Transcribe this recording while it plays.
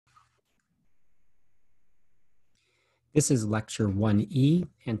This is lecture 1E,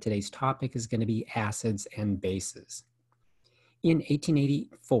 and today's topic is going to be acids and bases. In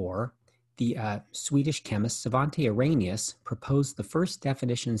 1884, the Swedish chemist Svante Arrhenius proposed the first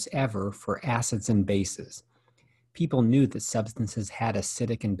definitions ever for acids and bases. People knew that substances had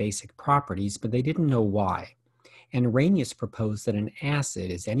acidic and basic properties, but they didn't know why. And Arrhenius proposed that an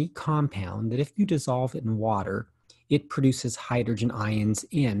acid is any compound that if you dissolve it in water, it produces hydrogen ions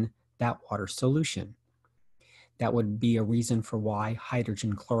in that water solution. That would be a reason for why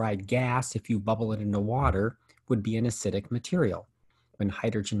hydrogen chloride gas, if you bubble it into water, would be an acidic material. When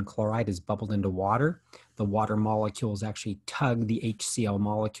hydrogen chloride is bubbled into water, the water molecules actually tug the HCl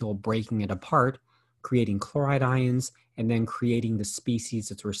molecule, breaking it apart, creating chloride ions, and then creating the species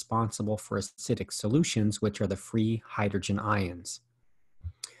that's responsible for acidic solutions, which are the free hydrogen ions.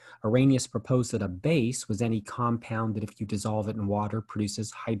 Arrhenius proposed that a base was any compound that if you dissolve it in water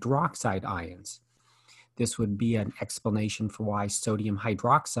produces hydroxide ions. This would be an explanation for why sodium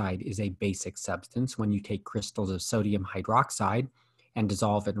hydroxide is a basic substance. When you take crystals of sodium hydroxide and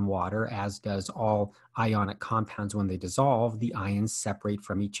dissolve it in water, as does all ionic compounds when they dissolve, the ions separate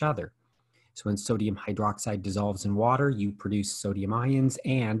from each other. So when sodium hydroxide dissolves in water, you produce sodium ions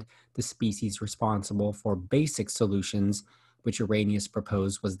and the species responsible for basic solutions, which Arrhenius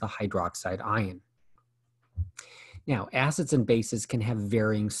proposed was the hydroxide ion. Now, acids and bases can have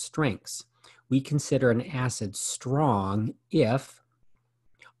varying strengths. We consider an acid strong if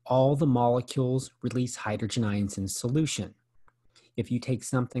all the molecules release hydrogen ions in solution. If you take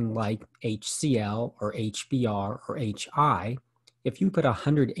something like HCl or HBr or HI, if you put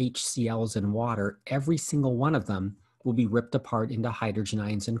 100 HCls in water, every single one of them will be ripped apart into hydrogen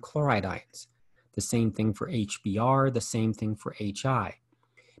ions and chloride ions. The same thing for HBr, the same thing for HI.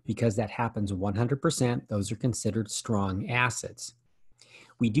 Because that happens 100%, those are considered strong acids.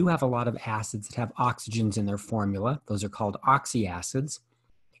 We do have a lot of acids that have oxygens in their formula. Those are called oxyacids.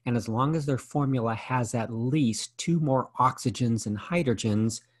 And as long as their formula has at least 2 more oxygens and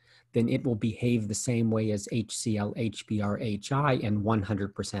hydrogens, then it will behave the same way as HCl, HBr, HI, and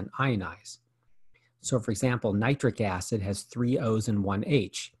 100% ionize. So for example, nitric acid has 3 O's and 1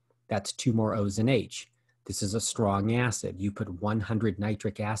 H. That's 2 more O's and H. This is a strong acid. You put 100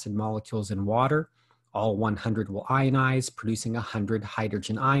 nitric acid molecules in water, all 100 will ionize, producing 100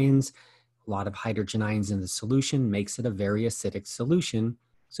 hydrogen ions. A lot of hydrogen ions in the solution makes it a very acidic solution,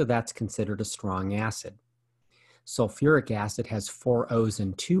 so that's considered a strong acid. Sulfuric acid has 4 O's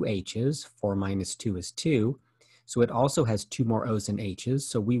and 2 H's. 4 minus 2 is 2. So it also has 2 more O's and H's.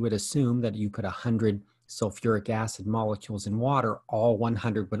 So we would assume that you put 100 sulfuric acid molecules in water, all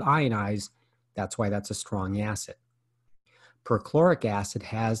 100 would ionize. That's why that's a strong acid. Perchloric acid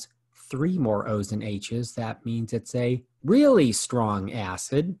has 3 more O's and H's. That means it's a really strong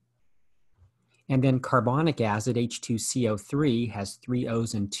acid. And then carbonic acid, H2CO3, has 3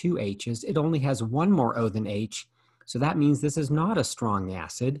 O's and 2 H's. It only has 1 more O than H. So that means this is not a strong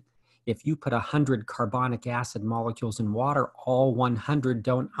acid. If you put 100 carbonic acid molecules in water, all 100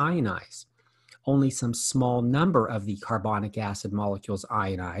 don't ionize. Only some small number of the carbonic acid molecules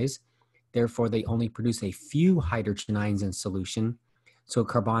ionize. Therefore, they only produce a few hydrogen ions in solution. So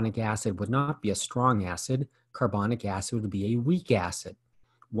carbonic acid would not be a strong acid. Carbonic acid would be a weak acid,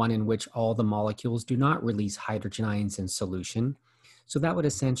 one in which all the molecules do not release hydrogen ions in solution. So that would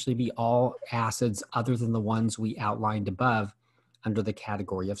essentially be all acids other than the ones we outlined above under the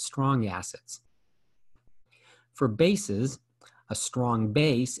category of strong acids. For bases, a strong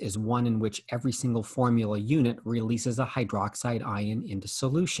base is one in which every single formula unit releases a hydroxide ion into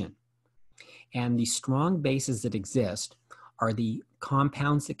solution. And the strong bases that exist are the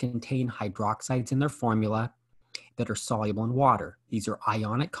compounds that contain hydroxides in their formula that are soluble in water. These are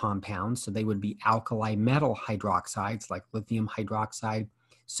ionic compounds, so they would be alkali metal hydroxides like lithium hydroxide,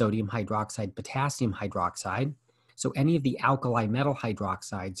 sodium hydroxide, potassium hydroxide. So any of the alkali metal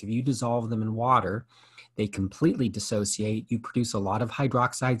hydroxides, if you dissolve them in water, they completely dissociate. You produce a lot of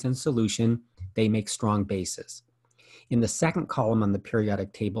hydroxides in solution. They make strong bases. In the second column on the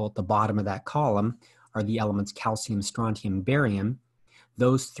periodic table, at the bottom of that column, are the elements calcium, strontium, barium.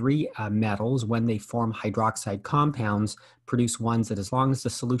 Those 3 metals, when they form hydroxide compounds, produce ones that as long as the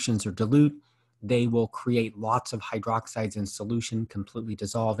solutions are dilute, they will create lots of hydroxides in solution, completely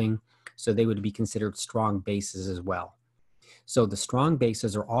dissolving. So they would be considered strong bases as well. So the strong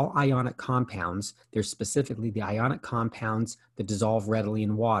bases are all ionic compounds. They're specifically the ionic compounds that dissolve readily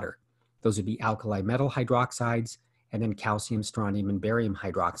in water. Those would be alkali metal hydroxides, and then calcium, strontium, and barium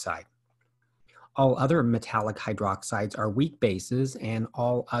hydroxide. All other metallic hydroxides are weak bases, and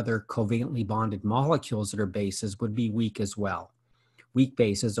all other covalently bonded molecules that are bases would be weak as well. Weak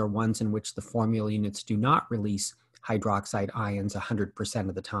bases are ones in which the formula units do not release hydroxide ions 100%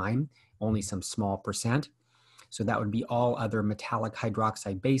 of the time, only some small percent. So that would be all other metallic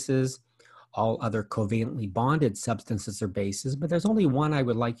hydroxide bases, all other covalently bonded substances or bases, but there's only one I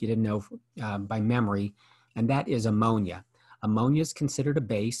would like you to know by memory, and that is ammonia. Ammonia is considered a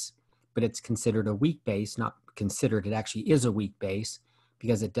base, but it's considered a weak base, not considered, it actually is a weak base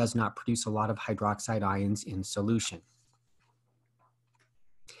because it does not produce a lot of hydroxide ions in solution.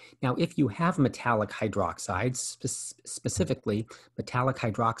 Now, if you have metallic hydroxides, specifically metallic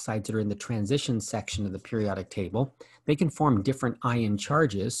hydroxides that are in the transition section of the periodic table, they can form different ion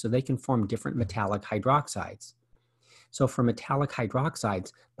charges, so they can form different metallic hydroxides. So for metallic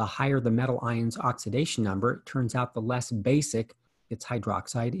hydroxides, the higher the metal ion's oxidation number, it turns out the less basic its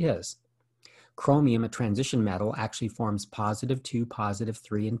hydroxide is. Chromium, a transition metal, actually forms +2,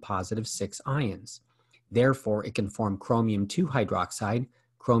 +3, and +6 ions. Therefore, it can form chromium 2 hydroxide,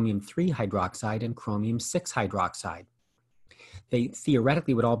 chromium 3 hydroxide, and chromium 6 hydroxide. They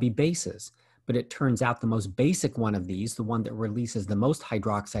theoretically would all be bases, but it turns out the most basic one of these, the one that releases the most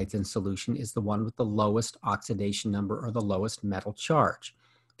hydroxides in solution, is the one with the lowest oxidation number or the lowest metal charge.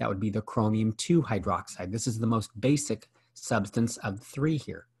 That would be the chromium 2 hydroxide. This is the most basic substance of the three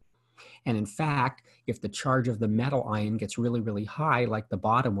here. And in fact, if the charge of the metal ion gets really, really high, like the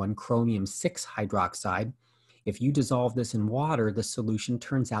bottom one, chromium 6 hydroxide, if you dissolve this in water, the solution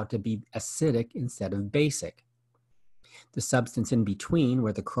turns out to be acidic instead of basic. The substance in between,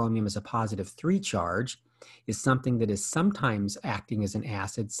 where the chromium is a +3 charge, is something that is sometimes acting as an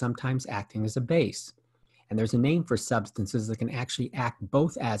acid, sometimes acting as a base. And there's a name for substances that can actually act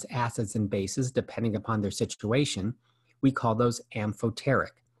both as acids and bases, depending upon their situation. We call those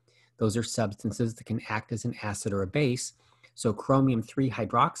amphoteric. Those are substances that can act as an acid or a base. So chromium 3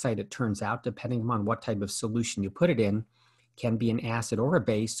 hydroxide, it turns out, depending on what type of solution you put it in, can be an acid or a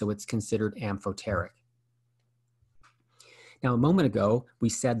base, so it's considered amphoteric. Now, a moment ago, we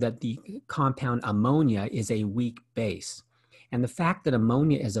said that the compound ammonia is a weak base. And the fact that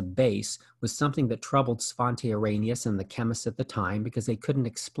ammonia is a base was something that troubled Svante Arrhenius and the chemists at the time because they couldn't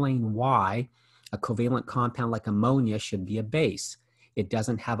explain why a covalent compound like ammonia should be a base. It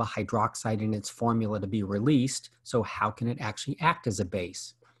doesn't have a hydroxide in its formula to be released, so how can it actually act as a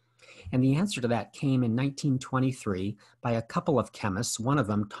base? And the answer to that came in 1923 by a couple of chemists, one of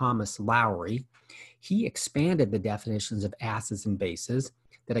them, Thomas Lowry. He expanded the definitions of acids and bases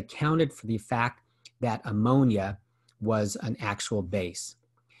that accounted for the fact that ammonia was an actual base.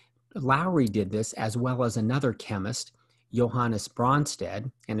 Lowry did this as well as another chemist, Johannes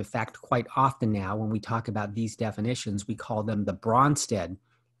Bronsted, and in fact, quite often now when we talk about these definitions, we call them the Bronsted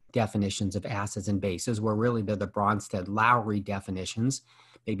definitions of acids and bases, where really they're the Bronsted-Lowry definitions.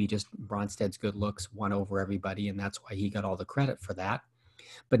 Maybe just Bronsted's good looks won over everybody, and that's why he got all the credit for that.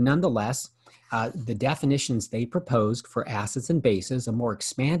 But nonetheless, the definitions they proposed for acids and bases, a more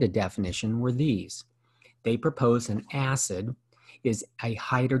expanded definition, were these. They proposed an acid is a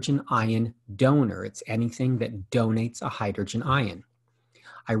hydrogen ion donor. It's anything that donates a hydrogen ion.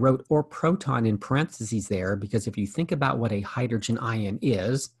 I wrote or proton in parentheses there because if you think about what a hydrogen ion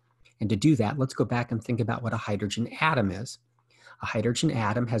is, and to do that, let's go back and think about what a hydrogen atom is. A hydrogen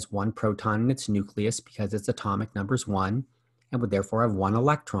atom has 1 proton in its nucleus because its atomic number is 1 and would therefore have 1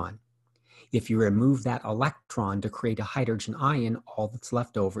 electron. If you remove that electron to create a hydrogen ion, all that's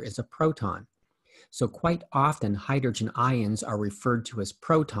left over is a proton. So quite often hydrogen ions are referred to as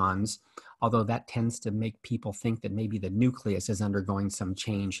protons, although that tends to make people think that maybe the nucleus is undergoing some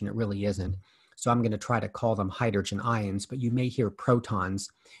change and it really isn't. So I'm going to try to call them hydrogen ions, but you may hear protons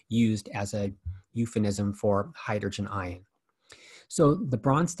used as a euphemism for hydrogen ion. So the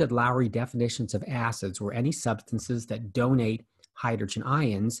Bronsted-Lowry definitions of acids were any substances that donate hydrogen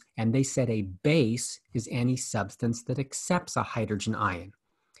ions, and they said a base is any substance that accepts a hydrogen ion.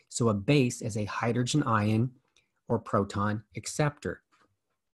 So a base is a hydrogen ion or proton acceptor.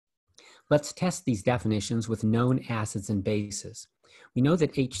 Let's test these definitions with known acids and bases. We know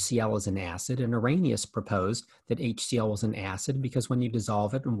that HCl is an acid, and Arrhenius proposed that HCl was an acid because when you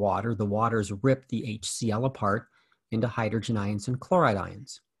dissolve it in water, the waters rip the HCl apart into hydrogen ions and chloride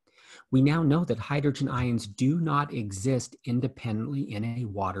ions. We now know that hydrogen ions do not exist independently in a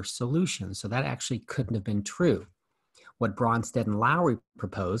water solution, so that actually couldn't have been true. What Bronsted and Lowry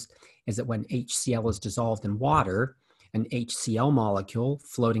proposed is that when HCl is dissolved in water, an HCl molecule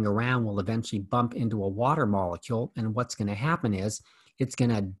floating around will eventually bump into a water molecule, and what's going to happen is it's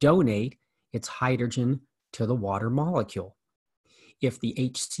going to donate its hydrogen to the water molecule. If the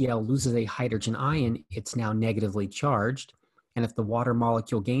HCl loses a hydrogen ion, it's now negatively charged, and if the water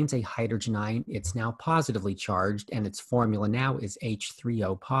molecule gains a hydrogen ion, it's now positively charged, and its formula now is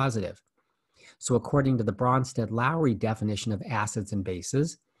H3O positive. So according to the Bronsted-Lowry definition of acids and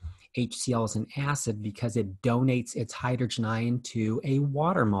bases, HCl is an acid because it donates its hydrogen ion to a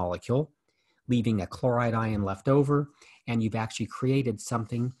water molecule, leaving a chloride ion left over, and you've actually created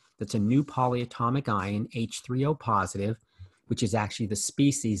something that's a new polyatomic ion, H3O positive, which is actually the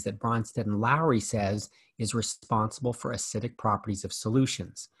species that Bronsted and Lowry says is responsible for acidic properties of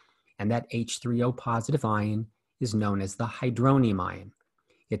solutions. And that H3O positive ion is known as the hydronium ion.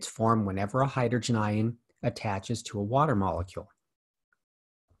 It's formed whenever a hydrogen ion attaches to a water molecule.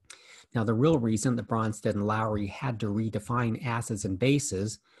 Now, the real reason that Bronsted and Lowry had to redefine acids and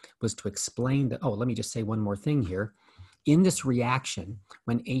bases was to explain that, let me just say one more thing here. In this reaction,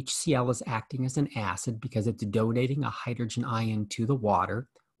 when HCl is acting as an acid because it's donating a hydrogen ion to the water,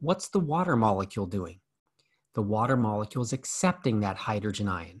 what's the water molecule doing? The water molecule is accepting that hydrogen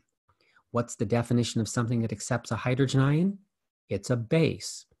ion. What's the definition of something that accepts a hydrogen ion? It's a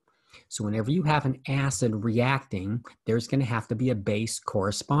base. So whenever you have an acid reacting, there's going to have to be a base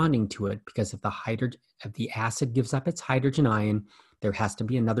corresponding to it, because if the acid gives up its hydrogen ion, there has to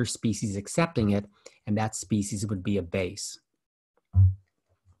be another species accepting it, and that species would be a base.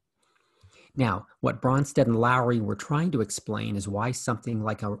 Now, what Bronsted and Lowry were trying to explain is why something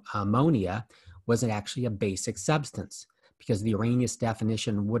like ammonia wasn't actually a basic substance, because the Arrhenius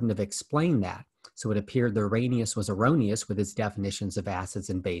definition wouldn't have explained that. So it appeared the Arrhenius was erroneous with its definitions of acids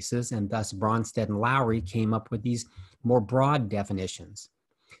and bases, and thus Bronsted and Lowry came up with these more broad definitions.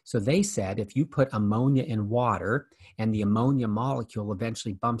 So they said if you put ammonia in water and the ammonia molecule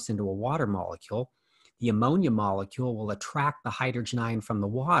eventually bumps into a water molecule, the ammonia molecule will attract the hydrogen ion from the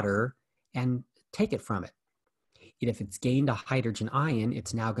water and take it from it. And if it's gained a hydrogen ion,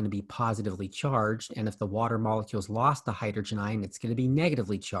 it's now going to be positively charged, and if the water molecule's lost the hydrogen ion, it's going to be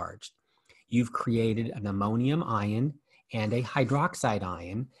negatively charged. You've created an ammonium ion and a hydroxide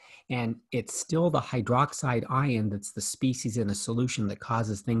ion, and it's still the hydroxide ion that's the species in a solution that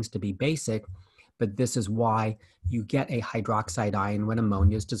causes things to be basic, but this is why you get a hydroxide ion when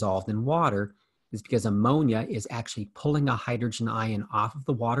ammonia is dissolved in water, is because ammonia is actually pulling a hydrogen ion off of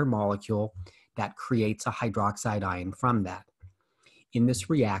the water molecule that creates a hydroxide ion from that. In this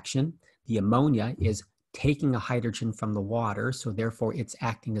reaction, the ammonia is taking a hydrogen from the water, so therefore it's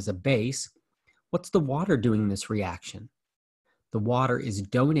acting as a base. What's the water doing in this reaction? The water is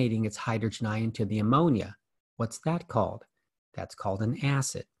donating its hydrogen ion to the ammonia. What's that called? That's called an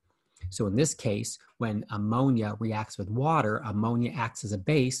acid. So in this case, when ammonia reacts with water, ammonia acts as a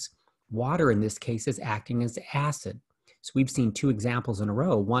base. Water in this case is acting as acid. So we've seen two examples in a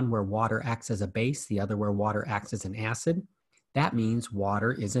row, one where water acts as a base, the other where water acts as an acid. That means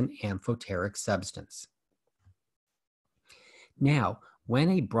water is an amphoteric substance. Now,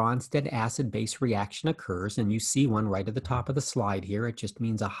 when a Bronsted acid-base reaction occurs, and you see one right at the top of the slide here, it just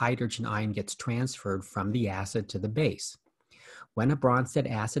means a hydrogen ion gets transferred from the acid to the base. When a Bronsted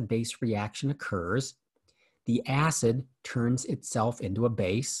acid-base reaction occurs, the acid turns itself into a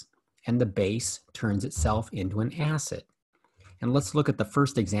base, and the base turns itself into an acid. And let's look at the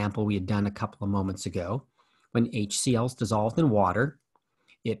first example we had done a couple of moments ago. When HCl is dissolved in water,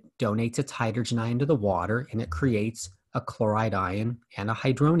 it donates its hydrogen ion to the water, and it creates a chloride ion and a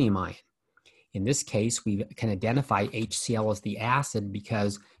hydronium ion. In this case, we can identify HCl as the acid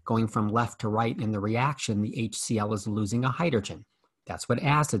because going from left to right in the reaction, the HCl is losing a hydrogen. That's what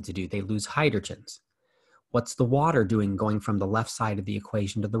acids do. They lose hydrogens. What's the water doing going from the left side of the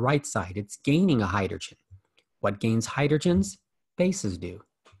equation to the right side? It's gaining a hydrogen. What gains hydrogens? Bases do.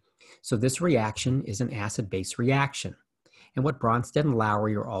 So this reaction is an acid-base reaction. And what Bronsted and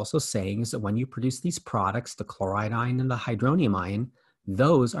Lowry are also saying is that when you produce these products, the chloride ion and the hydronium ion,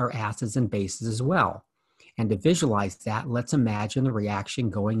 those are acids and bases as well. And to visualize that, let's imagine the reaction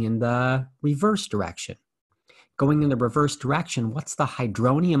going in the reverse direction. Going in the reverse direction, what's the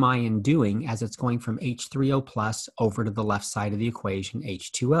hydronium ion doing as it's going from H3O plus over to the left side of the equation,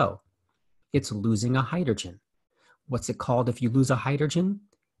 H2O? It's losing a hydrogen. What's it called if you lose a hydrogen?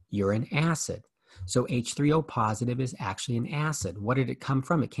 You're an acid. So H3O positive is actually an acid. What did it come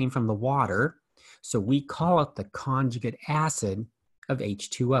from? It came from the water. So we call it the conjugate acid of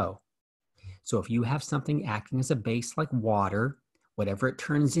H2O. So if you have something acting as a base like water, whatever it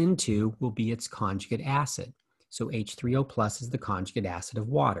turns into will be its conjugate acid. So H3O plus is the conjugate acid of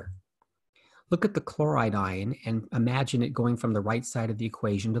water. Look at the chloride ion and imagine it going from the right side of the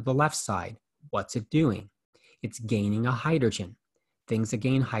equation to the left side. What's it doing? It's gaining a hydrogen. Things that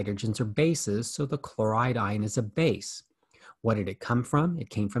gain hydrogens are bases, so the chloride ion is a base. What did it come from? It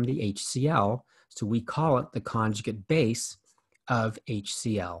came from the HCl, so we call it the conjugate base of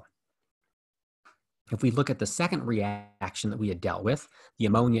HCl. If we look at the second reaction that we had dealt with, the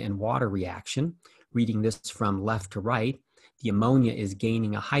ammonia and water reaction, reading this from left to right, the ammonia is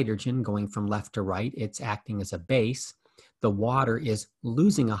gaining a hydrogen going from left to right. It's acting as a base. The water is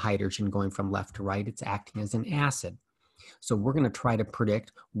losing a hydrogen going from left to right. It's acting as an acid. So we're going to try to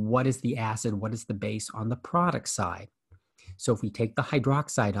predict what is the acid, what is the base on the product side. So if we take the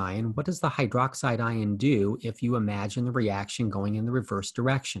hydroxide ion, what does the hydroxide ion do if you imagine the reaction going in the reverse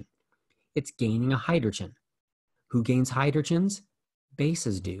direction? It's gaining a hydrogen. Who gains hydrogens?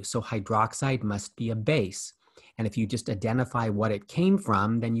 Bases do. So hydroxide must be a base. And if you just identify what it came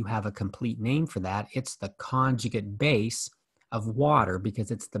from, then you have a complete name for that. It's the conjugate base of water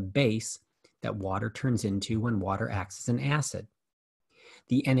because it's the base that water turns into when water acts as an acid.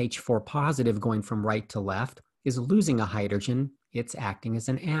 The NH4 positive going from right to left is losing a hydrogen. It's acting as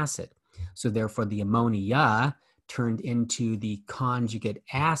an acid. So therefore the ammonia turned into the conjugate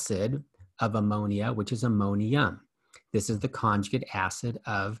acid of ammonia, which is ammonium. This is the conjugate acid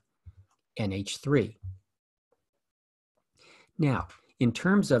of NH3. Now, in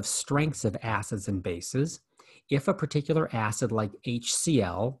terms of strengths of acids and bases, if a particular acid like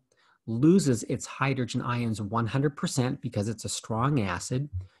HCl loses its hydrogen ions 100% because it's a strong acid,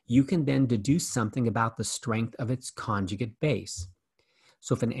 you can then deduce something about the strength of its conjugate base.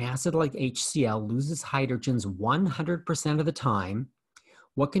 So if an acid like HCl loses hydrogens 100% of the time,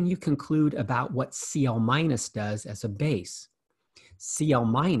 what can you conclude about what Cl- does as a base?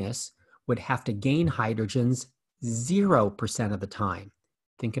 Cl- would have to gain hydrogens 0% of the time.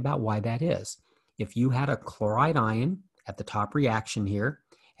 Think about why that is. If you had a chloride ion at the top reaction here,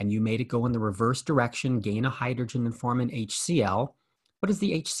 and you made it go in the reverse direction, gain a hydrogen and form an HCl, what does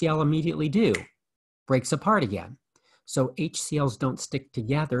the HCl immediately do? Breaks apart again. So HCls don't stick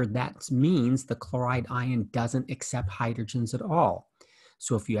together. That means the chloride ion doesn't accept hydrogens at all.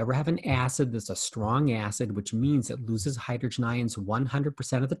 So if you ever have an acid that's a strong acid, which means it loses hydrogen ions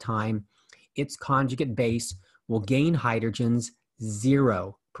 100% of the time, its conjugate base will gain hydrogens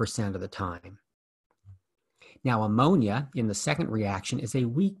 0% of the time. Now, ammonia in the second reaction is a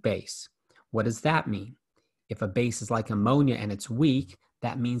weak base. What does that mean? If a base is like ammonia and it's weak,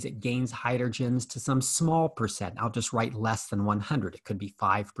 that means it gains hydrogens to some small percent. I'll just write less than 100. It could be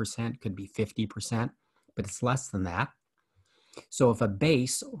 5%, could be 50%, but it's less than that. So if a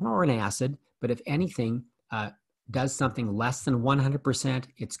base or an acid, but if anything does something less than 100%,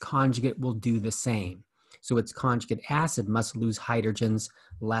 its conjugate will do the same. So its conjugate acid must lose hydrogens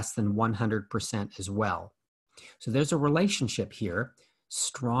less than 100% as well. So there's a relationship here.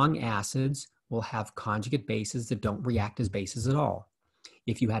 Strong acids will have conjugate bases that don't react as bases at all.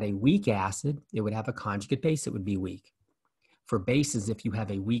 If you had a weak acid, it would have a conjugate base that would be weak. For bases, if you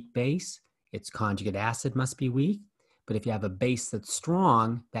have a weak base, its conjugate acid must be weak. But if you have a base that's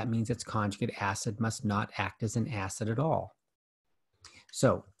strong, that means its conjugate acid must not act as an acid at all.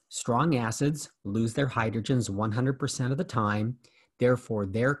 So strong acids lose their hydrogens 100% of the time. Therefore,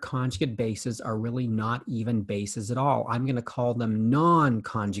 their conjugate bases are really not even bases at all. I'm going to call them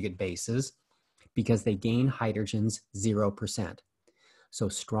non-conjugate bases because they gain hydrogens 0%. So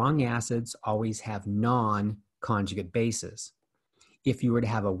strong acids always have non-conjugate bases. If you were to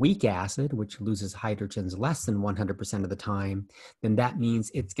have a weak acid, which loses hydrogens less than 100% of the time, then that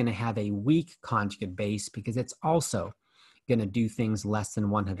means it's going to have a weak conjugate base because it's also going to do things less than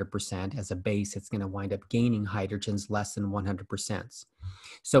 100%. As a base, it's going to wind up gaining hydrogens less than 100%.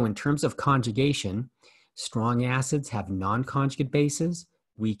 So in terms of conjugation, strong acids have non-conjugate bases,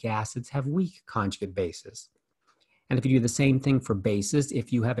 weak acids have weak conjugate bases. And if you do the same thing for bases,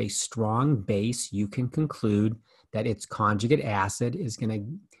 if you have a strong base, you can conclude that its conjugate acid is going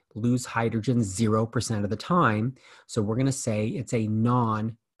to lose hydrogen 0% of the time. So we're going to say it's a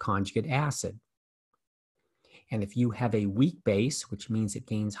non-conjugate acid. And if you have a weak base, which means it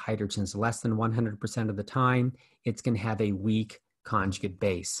gains hydrogens less than 100% of the time, it's going to have a weak conjugate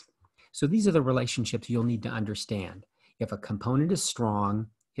base. So these are the relationships you'll need to understand. If a component is strong,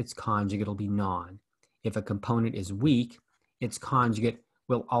 its conjugate will be non. If a component is weak, its conjugate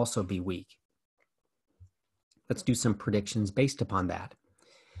will also be weak. Let's do some predictions based upon that.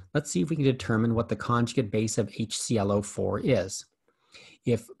 Let's see if we can determine what the conjugate base of HClO4 is.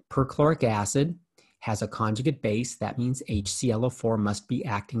 If perchloric acid has a conjugate base, that means HClO4 must be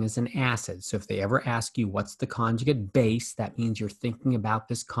acting as an acid. So if they ever ask you what's the conjugate base, that means you're thinking about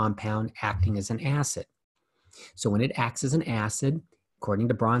this compound acting as an acid. So when it acts as an acid, according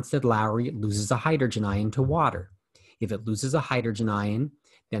to Bronsted-Lowry, it loses a hydrogen ion to water. If it loses a hydrogen ion,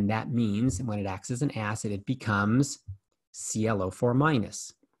 then that means when it acts as an acid, it becomes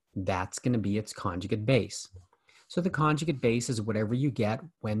ClO4-. That's going to be its conjugate base. So the conjugate base is whatever you get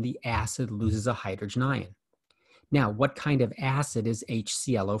when the acid loses a hydrogen ion. Now, what kind of acid is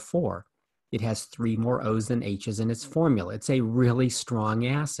HClO4? It has 3 more O's than H's in its formula. It's a really strong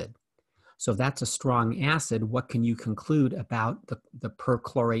acid. So if that's a strong acid, what can you conclude about the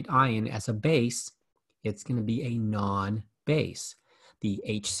perchlorate ion as a base? It's going to be a non-base. The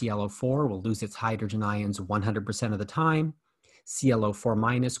HClO4 will lose its hydrogen ions 100% of the time. ClO4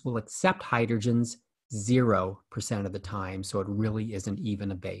 minus will accept hydrogens 0% of the time, so it really isn't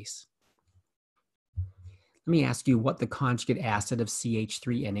even a base. Let me ask you what the conjugate acid of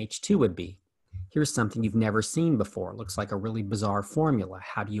CH3NH2 would be. Here's something you've never seen before. It looks like a really bizarre formula.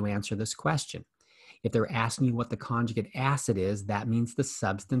 How do you answer this question? If they're asking you what the conjugate acid is, that means the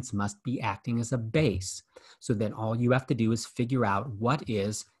substance must be acting as a base. So then all you have to do is figure out what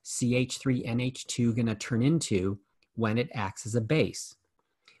is CH3NH2 going to turn into when it acts as a base.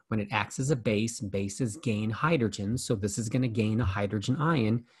 When it acts as a base, bases gain hydrogen, so this is going to gain a hydrogen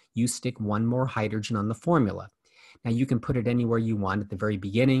ion. You stick 1 more hydrogen on the formula. Now you can put it anywhere you want at the very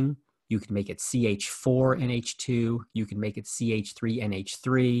beginning. You can make it CH4NH2, you can make it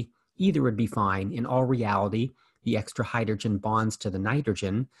CH3NH3, either would be fine. In all reality, the extra hydrogen bonds to the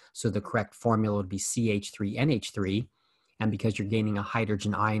nitrogen, so the correct formula would be CH3NH3, and because you're gaining a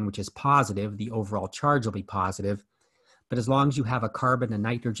hydrogen ion which is positive, the overall charge will be positive. But as long as you have a carbon, a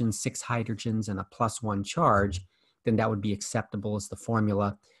nitrogen, 6 hydrogens, and a +1 charge, then that would be acceptable as the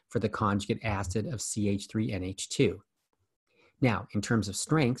formula for the conjugate acid of CH3NH2. Now, in terms of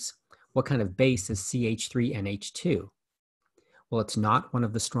strengths, what kind of base is CH3NH2? Well, it's not one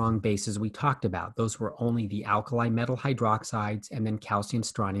of the strong bases we talked about. Those were only the alkali metal hydroxides and then calcium,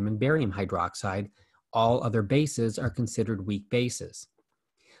 strontium, and barium hydroxide. All other bases are considered weak bases.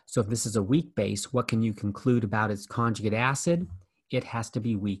 So if this is a weak base, what can you conclude about its conjugate acid? It has to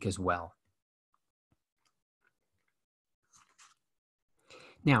be weak as well.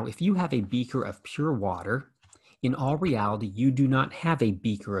 Now, if you have a beaker of pure water, in all reality, you do not have a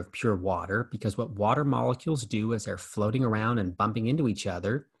beaker of pure water, because what water molecules do as they're floating around and bumping into each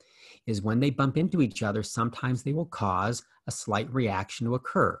other is when they bump into each other, sometimes they will cause a slight reaction to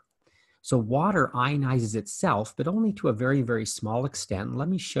occur. So water ionizes itself, but only to a very, very small extent. Let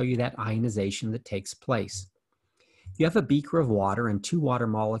me show you that ionization that takes place. If you have a beaker of water and 2 water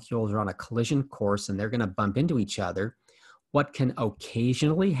molecules are on a collision course and they're going to bump into each other, what can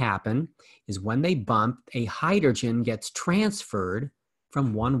occasionally happen is when they bump, a hydrogen gets transferred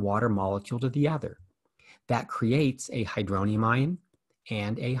from one water molecule to the other. That creates a hydronium ion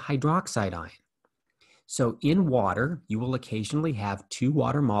and a hydroxide ion. So in water, you will occasionally have 2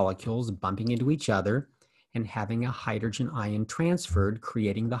 water molecules bumping into each other and having a hydrogen ion transferred,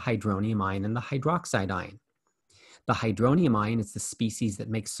 creating the hydronium ion and the hydroxide ion. The hydronium ion is the species that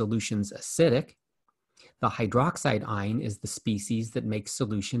makes solutions acidic. The hydroxide ion is the species that makes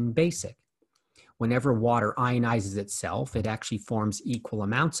solution basic. Whenever water ionizes itself, it actually forms equal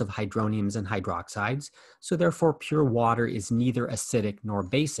amounts of hydroniums and hydroxides, so therefore pure water is neither acidic nor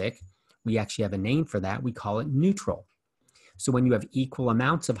basic. We actually have a name for that. We call it neutral. So when you have equal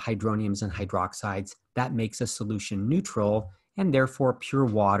amounts of hydroniums and hydroxides, that makes a solution neutral, and therefore pure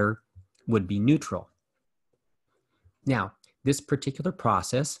water would be neutral. Now, this particular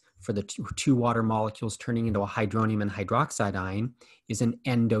process for the 2 water molecules turning into a hydronium and hydroxide ion is an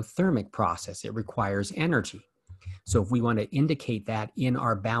endothermic process. It requires energy. So if we want to indicate that in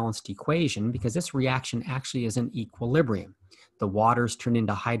our balanced equation, because this reaction actually is in equilibrium, the waters turn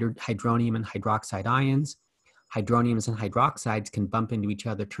into hydronium and hydroxide ions. Hydroniums and hydroxides can bump into each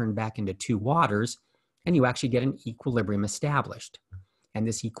other, turn back into 2 waters, and you actually get an equilibrium established. And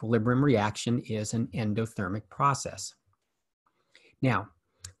this equilibrium reaction is an endothermic process. Now,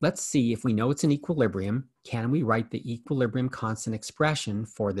 let's see if we know it's an equilibrium, can we write the equilibrium constant expression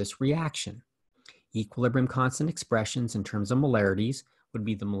for this reaction? Equilibrium constant expressions in terms of molarities would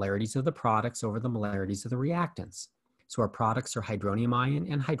be the molarities of the products over the molarities of the reactants. So our products are hydronium ion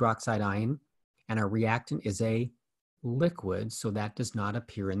and hydroxide ion, and our reactant is a liquid, so that does not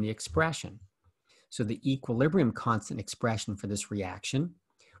appear in the expression. So the equilibrium constant expression for this reaction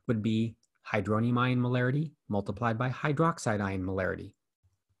would be hydronium ion molarity multiplied by hydroxide ion molarity.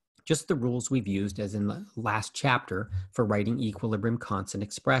 Just the rules we've used as in the last chapter for writing equilibrium constant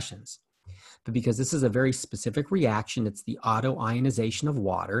expressions. But because this is a very specific reaction, it's the auto-ionization of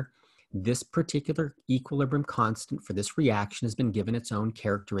water, this particular equilibrium constant for this reaction has been given its own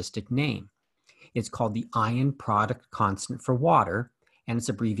characteristic name. It's called the ion product constant for water, and it's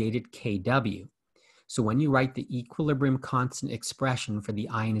abbreviated Kw. So when you write the equilibrium constant expression for the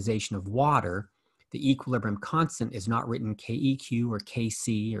ionization of water, the equilibrium constant is not written KEQ or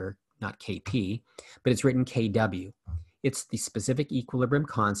KC or not Kp, but it's written Kw. It's the specific equilibrium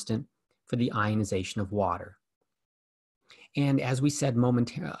constant for the ionization of water. And as we said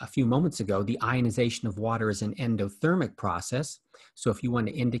a few moments ago, the ionization of water is an endothermic process. So if you want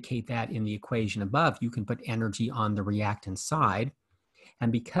to indicate that in the equation above, you can put energy on the reactant side.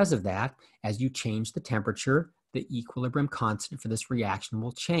 And because of that, as you change the temperature, the equilibrium constant for this reaction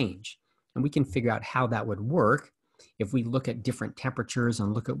will change. And we can figure out how that would work. If we look at different temperatures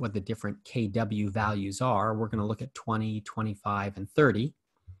and look at what the different Kw values are, we're going to look at 20, 25, and 30.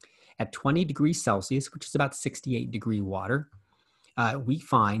 At 20 degrees Celsius, which is about 68 degree water, we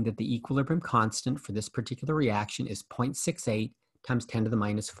find that the equilibrium constant for this particular reaction is 0.68 times 10 to the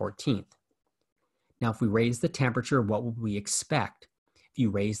minus 14th. Now, if we raise the temperature, what would we expect? If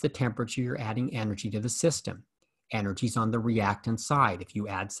you raise the temperature, you're adding energy to the system. Energy's on the reactant side. If you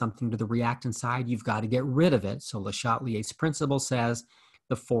add something to the reactant side, you've got to get rid of it. So Le Chatelier's principle says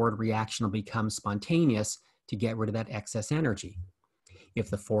the forward reaction will become spontaneous to get rid of that excess energy. If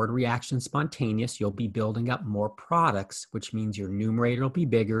the forward reaction is spontaneous, you'll be building up more products, which means your numerator will be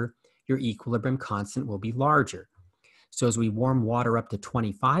bigger, your equilibrium constant will be larger. So as we warm water up to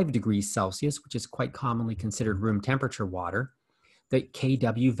 25 degrees Celsius, which is quite commonly considered room temperature water, the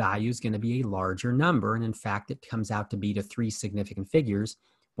Kw value is going to be a larger number. And in fact, it comes out to be to 3 significant figures,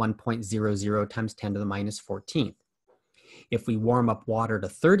 1.00 times 10 to the minus 14th. If we warm up water to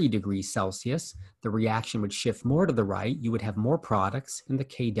 30 degrees Celsius, the reaction would shift more to the right. You would have more products, and the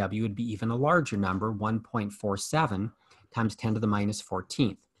Kw would be even a larger number, 1.47 times 10 to the minus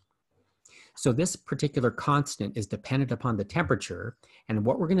 14th. So this particular constant is dependent upon the temperature, and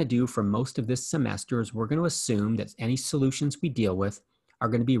what we're going to do for most of this semester is we're going to assume that any solutions we deal with are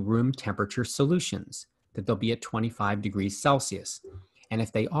going to be room temperature solutions, that they'll be at 25 degrees Celsius. And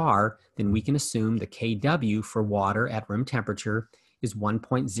if they are, then we can assume the Kw for water at room temperature is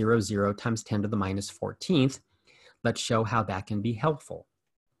 1.00 times 10 to the minus 14th. Let's show how that can be helpful.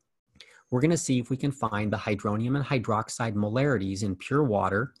 We're going to see if we can find the hydronium and hydroxide molarities in pure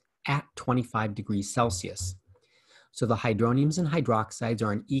water at 25 degrees Celsius. So the hydroniums and hydroxides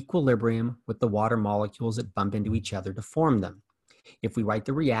are in equilibrium with the water molecules that bump into each other to form them. If we write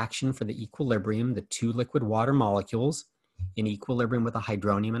the reaction for the equilibrium, the 2 liquid water molecules in equilibrium with a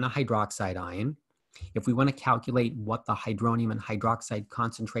hydronium and a hydroxide ion. If we want to calculate what the hydronium and hydroxide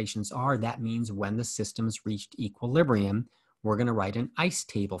concentrations are, that means when the system's reached equilibrium, we're going to write an ice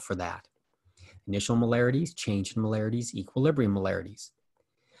table for that. Initial molarities, change in molarities, equilibrium molarities.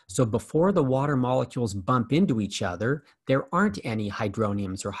 So before the water molecules bump into each other, there aren't any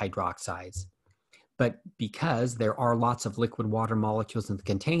hydroniums or hydroxides. But because there are lots of liquid water molecules in the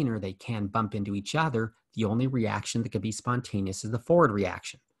container, they can bump into each other. The only reaction that can be spontaneous is the forward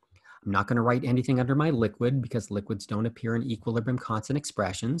reaction. I'm not going to write anything under my liquid because liquids don't appear in equilibrium constant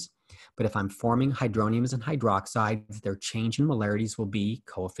expressions. But if I'm forming hydroniums and hydroxides, their change in molarities will be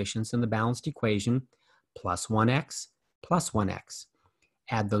coefficients in the balanced equation plus 1x plus 1x.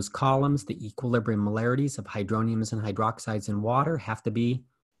 Add those columns, the equilibrium molarities of hydroniums and hydroxides in water have to be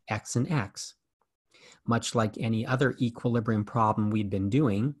x and x. Much like any other equilibrium problem we've been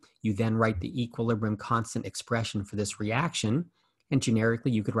doing, you then write the equilibrium constant expression for this reaction, and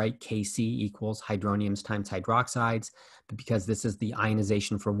generically you could write Kc equals hydroniums times hydroxides, but because this is the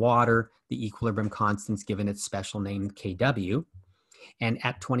ionization for water, the equilibrium constant's given its special name Kw. And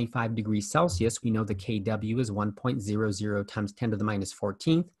at 25 degrees Celsius, we know the Kw is 1.00 times 10 to the minus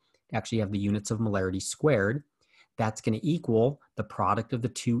 14th. Actually have the units of molarity squared. That's going to equal the product of the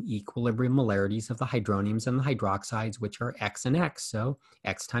 2 equilibrium molarities of the hydroniums and the hydroxides, which are x and x. So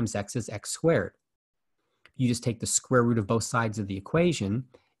x times x is x squared. You just take the square root of both sides of the equation.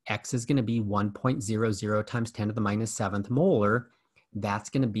 X is going to be 1.00 times 10 to the minus 7th molar.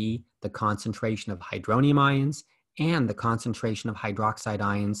 That's going to be the concentration of hydronium ions and the concentration of hydroxide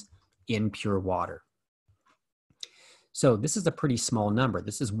ions in pure water. So this is a pretty small number.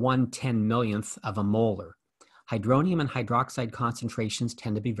 This is 1/10,000,000th of a molar. Hydronium and hydroxide concentrations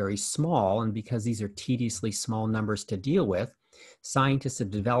tend to be very small, and because these are tediously small numbers to deal with, scientists have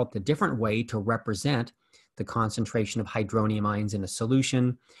developed a different way to represent the concentration of hydronium ions in a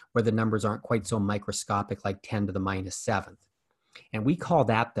solution where the numbers aren't quite so microscopic, like 10 to the minus 7th. And we call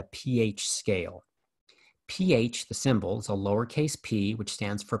that the pH scale. pH, the symbol, is a lowercase p, which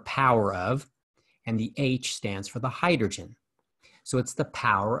stands for power of, and the H stands for the hydrogen. So it's the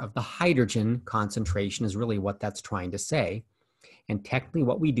power of the hydrogen concentration is really what that's trying to say. And technically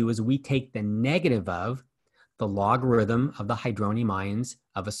what we do is we take the negative of the logarithm of the hydronium ions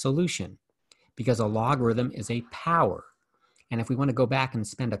of a solution, because a logarithm is a power. And if we want to go back and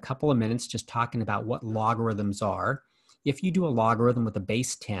spend a couple of minutes just talking about what logarithms are, If you do a logarithm with a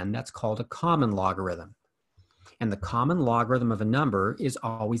base 10, that's called a common logarithm. And the common logarithm of a number is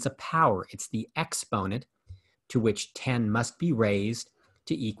always a power. It's the exponent to which 10 must be raised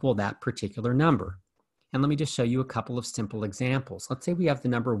to equal that particular number. And let me just show you a couple of simple examples. Let's say we have the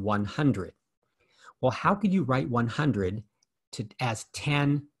number 100. Well, how could you write 100 as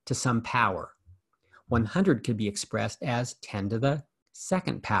 10 to some power? 100 could be expressed as 10 to the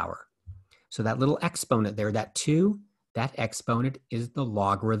second power. So that little exponent there, that 2, that exponent is the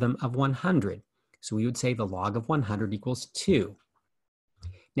logarithm of 100. So we would say the log of 100 equals 2.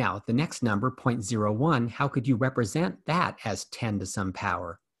 Now, the next number, 0.01, how could you represent that as 10 to some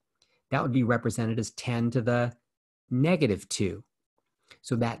power? That would be represented as 10 to the negative 2.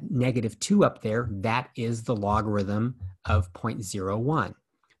 So that negative 2 up there, that is the logarithm of 0.01.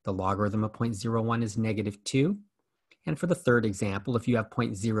 The logarithm of 0.01 is negative 2. And for the third example, if you have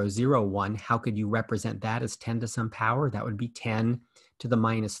 0.001, how could you represent that as 10 to some power? That would be 10 to the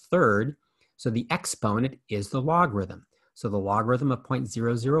minus third. So the exponent is the logarithm. So the logarithm of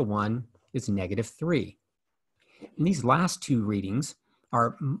 0.001 is negative 3. And these last two readings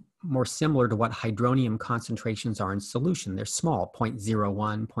are more similar to what hydronium concentrations are in solution. They're small,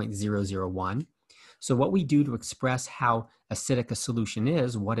 0.01, 0.001. So what we do to express how acidic a solution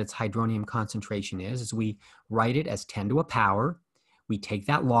is, what its hydronium concentration is we write it as 10 to a power. We take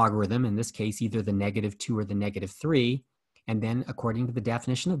that logarithm, in this case, either the negative 2 or the negative 3, and then according to the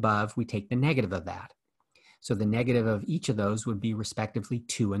definition above, we take the negative of that. So the negative of each of those would be respectively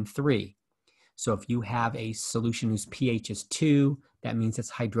 2 and 3. So if you have a solution whose pH is 2, that means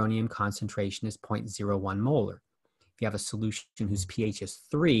its hydronium concentration is 0.01 molar. If you have a solution whose pH is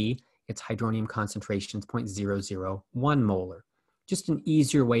 3, its hydronium concentration is 0.001 molar. Just an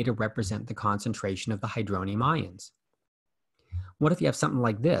easier way to represent the concentration of the hydronium ions. What if you have something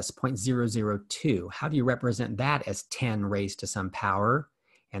like this, 0.002? How do you represent that as 10 raised to some power?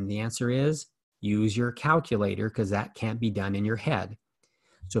 And the answer is, use your calculator, because that can't be done in your head.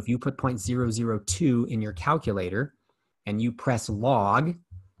 So if you put 0.002 in your calculator and you press log,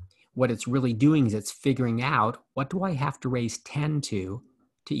 what it's really doing is it's figuring out what do I have to raise 10 to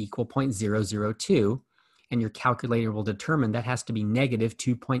equal 0.002, and your calculator will determine that has to be negative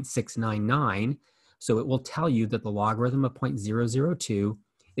 2.699, so it will tell you that the logarithm of 0.002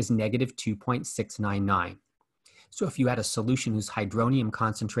 is negative 2.699. So if you had a solution whose hydronium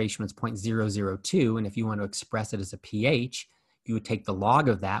concentration was 0.002, and if you want to express it as a pH, you would take the log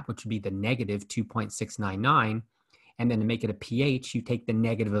of that, which would be the negative 2.699, and then to make it a pH, you take the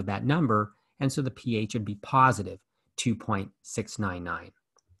negative of that number, and so the pH would be positive 2.699.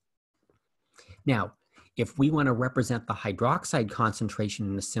 Now, if we want to represent the hydroxide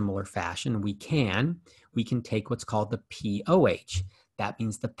concentration in a similar fashion, we can take what's called the POH. That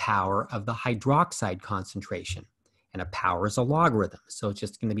means the power of the hydroxide concentration. And a power is a logarithm. So it's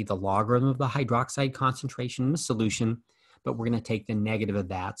just going to be the logarithm of the hydroxide concentration in the solution, but we're going to take the negative of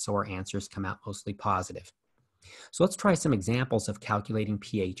that, so our answers come out mostly positive. So let's try some examples of calculating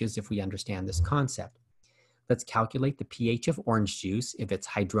pHs if we understand this concept. Let's calculate the pH of orange juice if its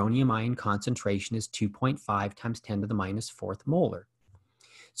hydronium ion concentration is 2.5 times 10 to the minus 4th molar.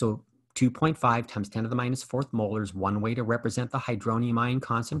 So 2.5 times 10 to the minus 4th molar is one way to represent the hydronium ion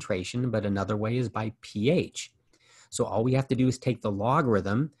concentration, but another way is by pH. So all we have to do is take the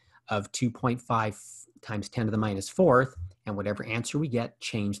logarithm of 2.5 times 10 to the minus 4th, and whatever answer we get,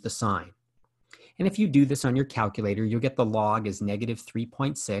 change the sign. And if you do this on your calculator, you'll get the log as negative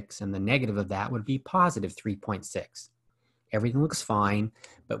 3.6, and the negative of that would be positive 3.6. Everything looks fine,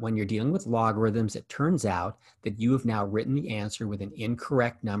 but when you're dealing with logarithms, it turns out that you have now written the answer with an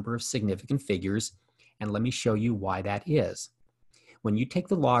incorrect number of significant figures, and let me show you why that is. When you take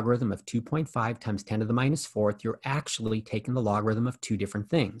the logarithm of 2.5 times 10 to the minus 4th, you're actually taking the logarithm of two different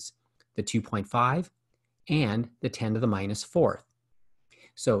things, the 2.5 and the 10 to the minus 4th.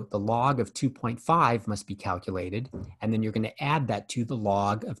 So the log of 2.5 must be calculated, and then you're going to add that to the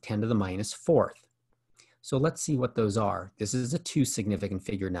log of 10 to the minus 4th. So let's see what those are. This is a two significant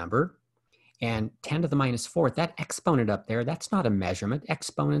figure number, and 10 to the minus 4th, that exponent up there, that's not a measurement.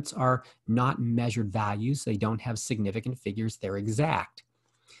 Exponents are not measured values. They don't have significant figures. They're exact.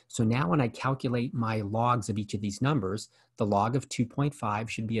 So now when I calculate my logs of each of these numbers, the log of 2.5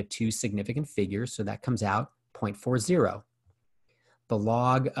 should be a two significant figure, so that comes out 0.40. The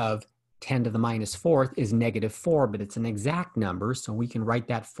log of 10 to the minus 4th is negative 4, but it's an exact number, so we can write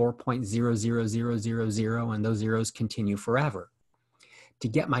that 4.00000, and those zeros continue forever. To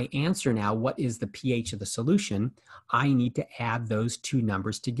get my answer now, what is the pH of the solution? I need to add those two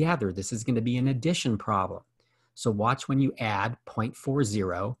numbers together. This is going to be an addition problem. So watch when you add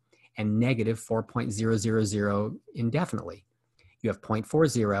 0.40 and negative 4.000 indefinitely. You have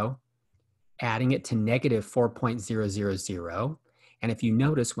 0.40, adding it to negative 4.000. And if you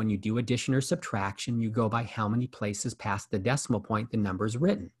notice, when you do addition or subtraction, you go by how many places past the decimal point the number is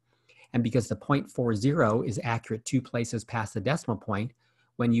written. And because the 0.40 is accurate 2 places past the decimal point,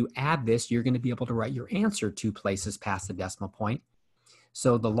 when you add this, you're going to be able to write your answer 2 places past the decimal point.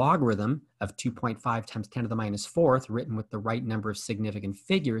 So the logarithm of 2.5 times 10 to the minus 4th, written with the right number of significant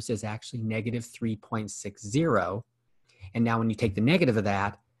figures, is actually negative 3.60. And now when you take the negative of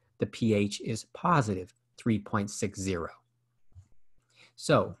that, the pH is positive 3.60.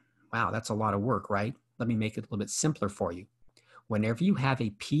 So, wow, that's a lot of work, right? Let me make it a little bit simpler for you. Whenever you have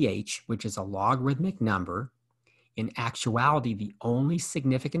a pH, which is a logarithmic number, in actuality, the only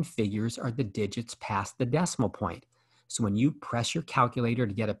significant figures are the digits past the decimal point. So when you press your calculator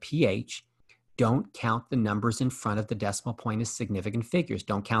to get a pH, don't count the numbers in front of the decimal point as significant figures.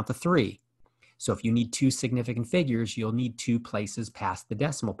 Don't count the 3. So if you need 2 significant figures, you'll need 2 places past the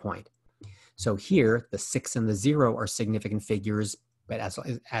decimal point. So here, the 6 and the 0 are significant figures, but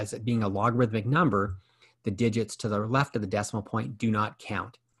as it being a logarithmic number, the digits to the left of the decimal point do not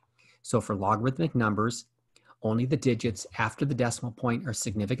count. So for logarithmic numbers, only the digits after the decimal point are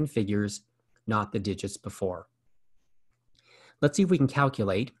significant figures, not the digits before. Let's see if we can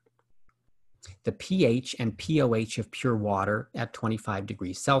calculate the pH and pOH of pure water at 25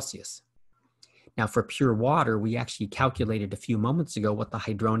 degrees Celsius. Now for pure water, we actually calculated a few moments ago what the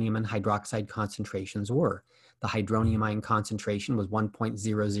hydronium and hydroxide concentrations were. The hydronium ion concentration was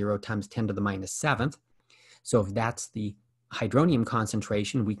 1.00 times 10 to the minus 7th. So if that's the hydronium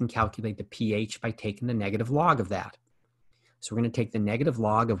concentration, we can calculate the pH by taking the negative log of that. So we're going to take the negative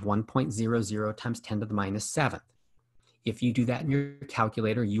log of 1.00 times 10 to the minus 7th. If you do that in your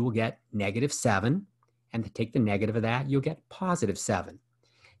calculator, you will get negative 7, and to take the negative of that, you'll get positive 7.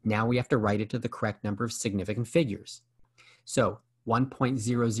 Now we have to write it to the correct number of significant figures. So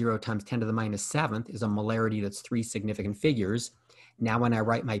 1.00 times 10 to the minus 7th is a molarity that's 3 significant figures. Now when I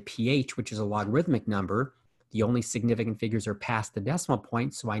write my pH, which is a logarithmic number, the only significant figures are past the decimal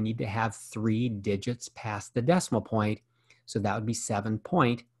point, so I need to have 3 digits past the decimal point. So that would be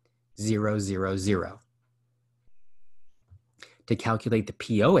 7.000. To calculate the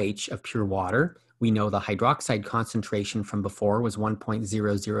pOH of pure water, we know the hydroxide concentration from before was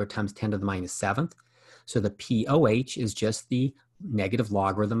 1.00 times 10 to the minus 7th. So the pOH is just the negative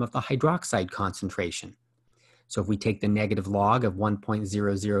logarithm of the hydroxide concentration. So if we take the negative log of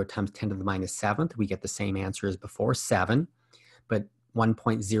 1.00 times 10 to the minus 7th, we get the same answer as before, 7. But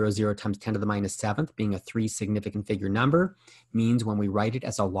 1.00 times 10 to the minus 7th, being a 3 significant figure number, means when we write it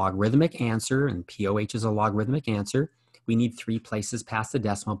as a logarithmic answer, and pOH is a logarithmic answer, we need 3 places past the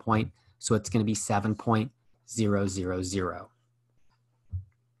decimal point, so it's going to be 7.000.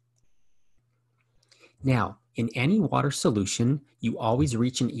 Now, in any water solution, you always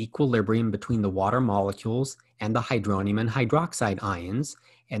reach an equilibrium between the water molecules and the hydronium and hydroxide ions,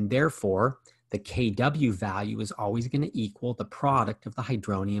 and therefore, the Kw value is always going to equal the product of the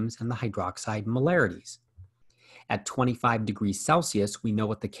hydroniums and the hydroxide molarities. At 25 degrees Celsius, we know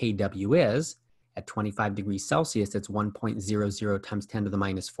what the Kw is. At 25 degrees Celsius, it's 1.00 times 10 to the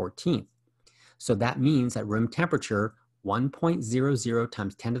minus 14th. So that means at room temperature, 1.00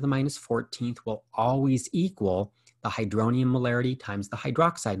 times 10 to the minus 14th will always equal the hydronium molarity times the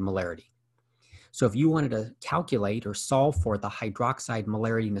hydroxide molarity. So if you wanted to calculate or solve for the hydroxide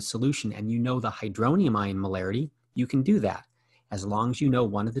molarity in a solution and you know the hydronium ion molarity, you can do that. As long as you know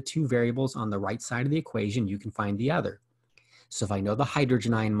one of the 2 variables on the right side of the equation, you can find the other. So if I know the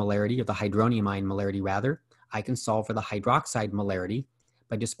hydrogen ion molarity, or the hydronium ion molarity rather, I can solve for the hydroxide molarity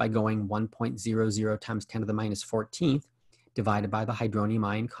by going 1.00 times 10 to the minus 14th divided by the hydronium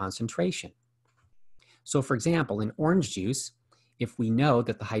ion concentration. So for example, in orange juice, if we know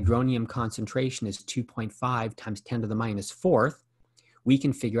that the hydronium concentration is 2.5 times 10 to the minus 4th, we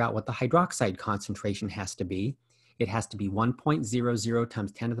can figure out what the hydroxide concentration has to be. It has to be 1.00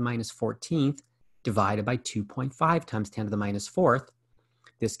 times 10 to the minus 14th divided by 2.5 times 10 to the minus 4th.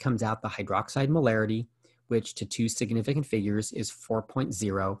 This comes out the hydroxide molarity, which to 2 significant figures is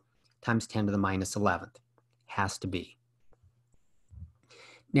 4.0 times 10 to the minus 11th. Has to be.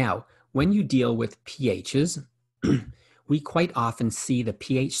 Now, when you deal with pHs, we quite often see the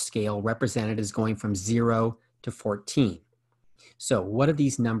pH scale represented as going from 0 to 14. So what do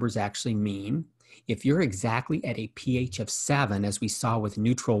these numbers actually mean? If you're exactly at a pH of 7, as we saw with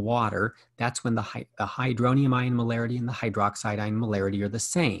neutral water, that's when the hydronium ion molarity and the hydroxide ion molarity are the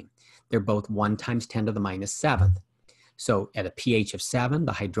same. They're both 1 times 10 to the minus 7th. So at a pH of 7,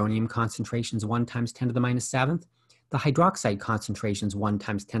 the hydronium concentration is 1 times 10 to the minus 7th. The hydroxide concentration is 1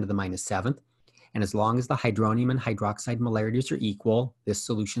 times 10 to the minus 7th. And as long as the hydronium and hydroxide molarities are equal, this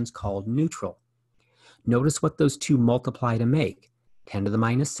solution is called neutral. Notice what those two multiply to make. 10 to the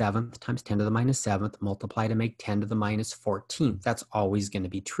minus 7th times 10 to the minus 7th multiply to make 10 to the minus 14th. That's always going to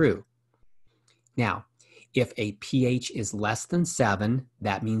be true. Now, if a pH is less than 7,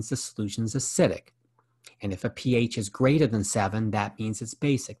 that means the solution is acidic. And if a pH is greater than 7, that means it's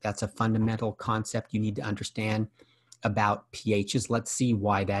basic. That's a fundamental concept you need to understand about pHs. Let's see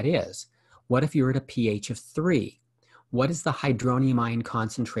why that is. What if you're at a pH of 3? What is the hydronium ion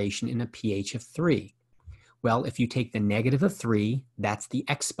concentration in a pH of 3? Well, if you take the negative of 3, that's the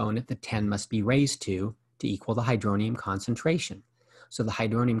exponent that 10 must be raised to equal the hydronium concentration. So the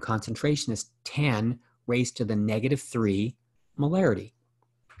hydronium concentration is 10 raised to the negative 3 molarity.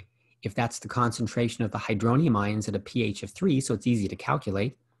 If that's the concentration of the hydronium ions at a pH of 3, so it's easy to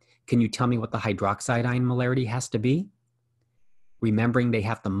calculate, can you tell me what the hydroxide ion molarity has to be? Remembering they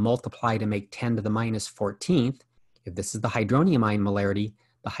have to multiply to make 10 to the minus 14th, if this is the hydronium ion molarity,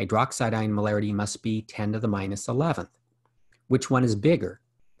 the hydroxide ion molarity must be 10 to the minus 11th. Which one is bigger?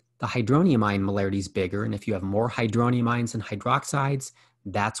 The hydronium ion molarity is bigger, and if you have more hydronium ions than hydroxides,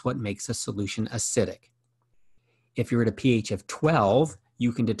 that's what makes a solution acidic. If you're at a pH of 12,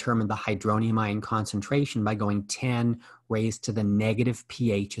 you can determine the hydronium ion concentration by going 10 raised to the negative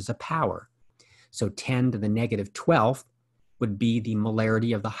pH as a power. So 10 to the negative 12th would be the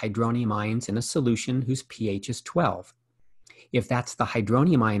molarity of the hydronium ions in a solution whose pH is 12. If that's the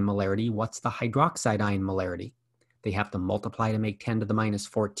hydronium ion molarity, what's the hydroxide ion molarity? They have to multiply to make 10 to the minus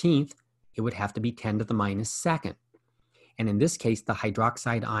 14th. It would have to be 10 to the minus 2nd. And in this case, the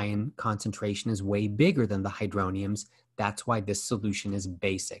hydroxide ion concentration is way bigger than the hydroniums. That's why this solution is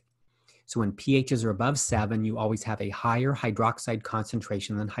basic. So when pHs are above 7, you always have a higher hydroxide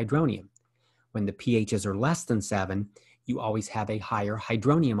concentration than hydronium. When the pHs are less than 7, you always have a higher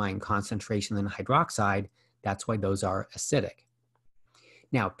hydronium ion concentration than hydroxide. That's why those are acidic.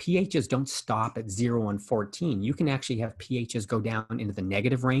 Now, pHs don't stop at 0 and 14. You can actually have pHs go down into the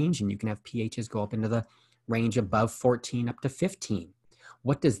negative range, and you can have pHs go up into the range above 14 up to 15.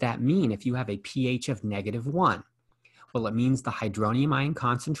 What does that mean if you have a pH of negative 1? Well, it means the hydronium ion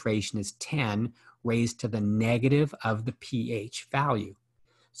concentration is 10 raised to the negative of the pH value.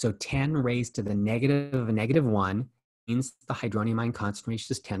 So 10 raised to the negative of a negative 1 means the hydronium ion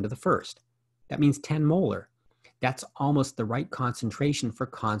concentration is 10 to the first. That means 10 molar. That's almost the right concentration for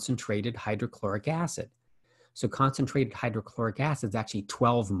concentrated hydrochloric acid. So concentrated hydrochloric acid is actually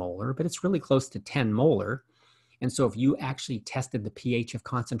 12 molar, but it's really close to 10 molar. And so if you actually tested the pH of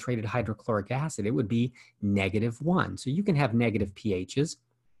concentrated hydrochloric acid, it would be negative 1. So you can have negative pHs.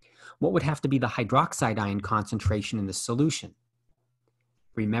 What would have to be the hydroxide ion concentration in the solution?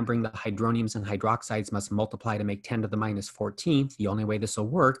 Remembering the hydroniums and hydroxides must multiply to make 10 to the minus 14th. The only way this will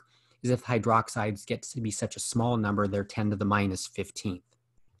work is if hydroxides get to be such a small number, they're 10 to the minus 15th.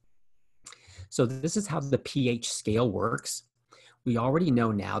 So this is how the pH scale works. We already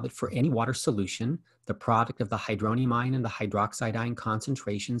know now that for any water solution, the product of the hydronium ion and the hydroxide ion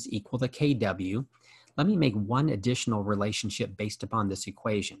concentrations equal the Kw. Let me make one additional relationship based upon this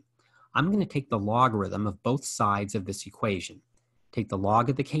equation. I'm going to take the logarithm of both sides of this equation. Take the log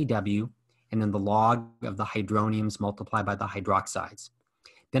of the Kw and then the log of the hydroniums multiplied by the hydroxides.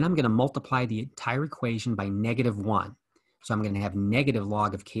 Then I'm going to multiply the entire equation by negative 1. So I'm going to have negative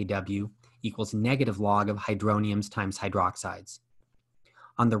log of Kw equals negative log of hydroniums times hydroxides.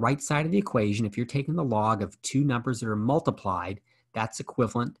 On the right side of the equation, if you're taking the log of two numbers that are multiplied, that's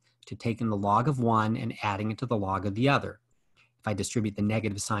equivalent to taking the log of one and adding it to the log of the other. If I distribute the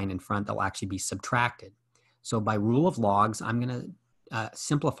negative sign in front, they'll actually be subtracted. So by rule of logs, I'm going to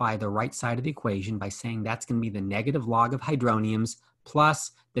simplify the right side of the equation by saying that's going to be the negative log of hydroniums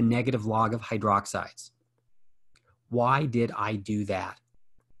plus the negative log of hydroxides. Why did I do that?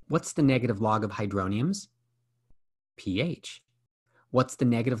 What's the negative log of hydroniums? pH. What's the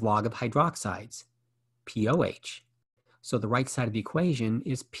negative log of hydroxides? pOH. So the right side of the equation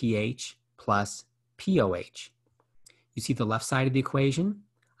is pH plus pOH. You see the left side of the equation?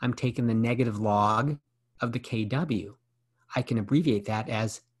 I'm taking the negative log of the Kw. I can abbreviate that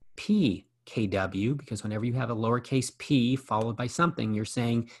as pKw because whenever you have a lowercase p followed by something, you're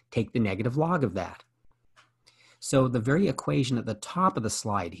saying take the negative log of that. So the very equation at the top of the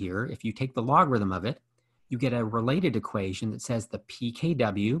slide here, if you take the logarithm of it, you get a related equation that says the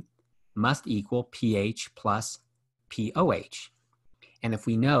pKw must equal pH plus pOH. And if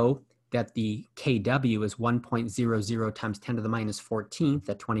we know that the Kw is 1.00 times 10 to the minus 14th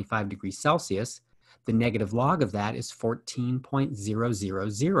at 25 degrees Celsius, the negative log of that is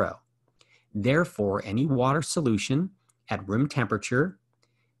 14.000. Therefore, any water solution at room temperature,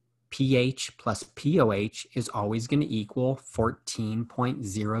 pH plus pOH, is always going to equal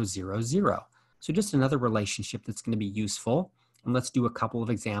 14.000. So just another relationship that's going to be useful. And let's do a couple of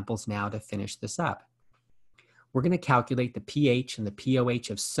examples now to finish this up. We're going to calculate the pH and the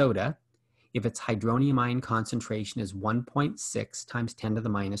pOH of soda if its hydronium ion concentration is 1.6 times 10 to the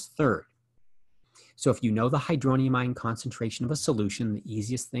minus third. So if you know the hydronium ion concentration of a solution, the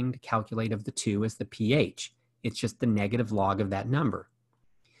easiest thing to calculate of the two is the pH. It's just the negative log of that number.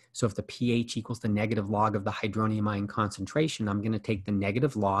 So if the pH equals the negative log of the hydronium ion concentration, I'm going to take the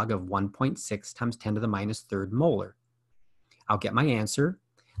negative log of 1.6 times 10 to the minus third molar. I'll get my answer.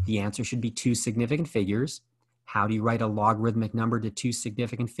 The answer should be two significant figures. How do you write a logarithmic number to two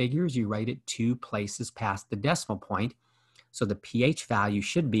significant figures? You write it 2 places past the decimal point. So the pH value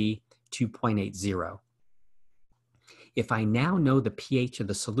should be 2.80. If I now know the pH of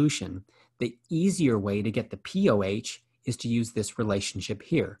the solution, the easier way to get the pOH is to use this relationship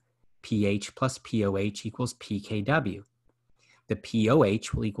here. pH plus pOH equals pKw. The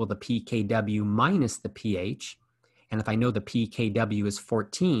pOH will equal the pKw minus the pH. And if I know the pKw is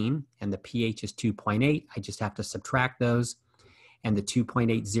 14 and the pH is 2.8, I just have to subtract those. And the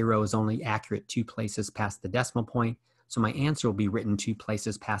 2.80 is only accurate 2 places past the decimal point. So my answer will be written 2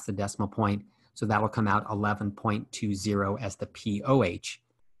 places past the decimal point. So that'll come out 11.20 as the pOH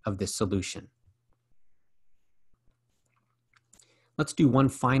of this solution. Let's do one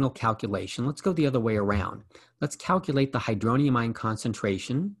final calculation. Let's go the other way around. Let's calculate the hydronium ion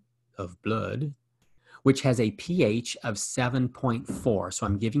concentration of blood, which has a pH of 7.4. So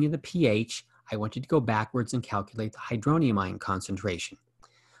I'm giving you the pH. I want you to go backwards and calculate the hydronium ion concentration.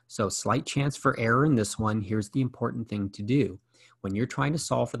 So slight chance for error in this one. Here's the important thing to do. When you're trying to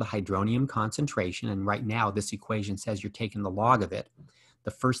solve for the hydronium concentration, and right now this equation says you're taking the log of it,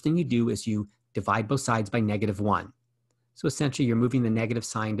 the first thing you do is you divide both sides by -1. So essentially you're moving the negative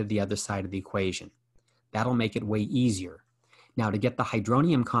sign to the other side of the equation. That'll make it way easier. Now, to get the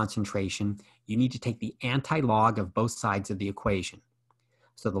hydronium concentration, you need to take the anti-log of both sides of the equation.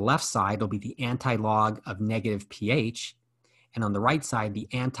 So the left side will be the anti-log of negative pH, and on the right side, the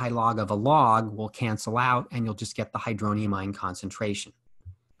anti-log of a log will cancel out, and you'll just get the hydronium ion concentration.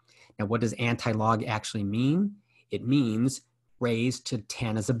 Now, what does anti-log actually mean? It means raised to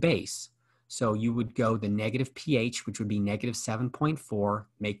 10 as a base. So you would go the negative pH, which would be negative 7.4,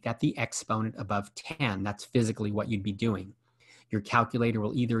 make that the exponent above 10. That's physically what you'd be doing. Your calculator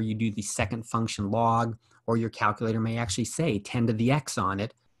will either you do the second function log, or your calculator may actually say 10 to the x on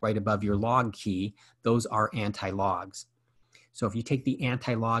it right above your log key. Those are anti-logs. So if you take the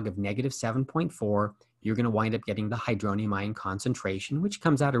anti-log of negative 7.4, you're going to wind up getting the hydronium ion concentration, which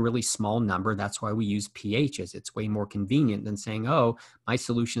comes out a really small number. That's why we use pHs. It's way more convenient than saying, oh, my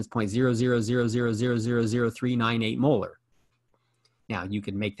solution is 0.000000398 molar. Now, you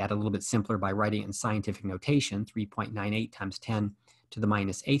could make that a little bit simpler by writing it in scientific notation, 3.98 times 10 to the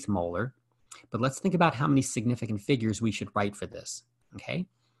minus 8th molar. But let's think about how many significant figures we should write for this, okay?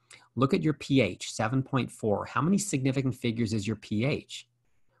 Look at your pH, 7.4. How many significant figures is your pH?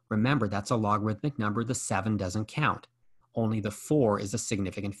 Remember, that's a logarithmic number. The 7 doesn't count. Only the 4 is a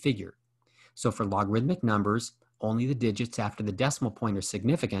significant figure. So for logarithmic numbers, only the digits after the decimal point are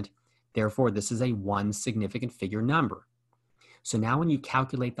significant. Therefore, this is a 1 significant figure number. So now when you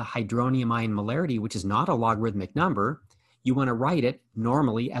calculate the hydronium ion molarity, which is not a logarithmic number, you want to write it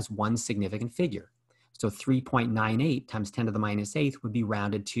normally as 1 significant figure. So 3.98 times 10 to the minus 8th would be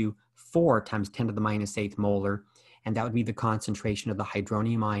rounded to 4 times 10 to the minus 8th molar, and that would be the concentration of the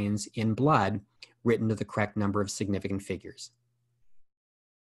hydronium ions in blood written to the correct number of significant figures.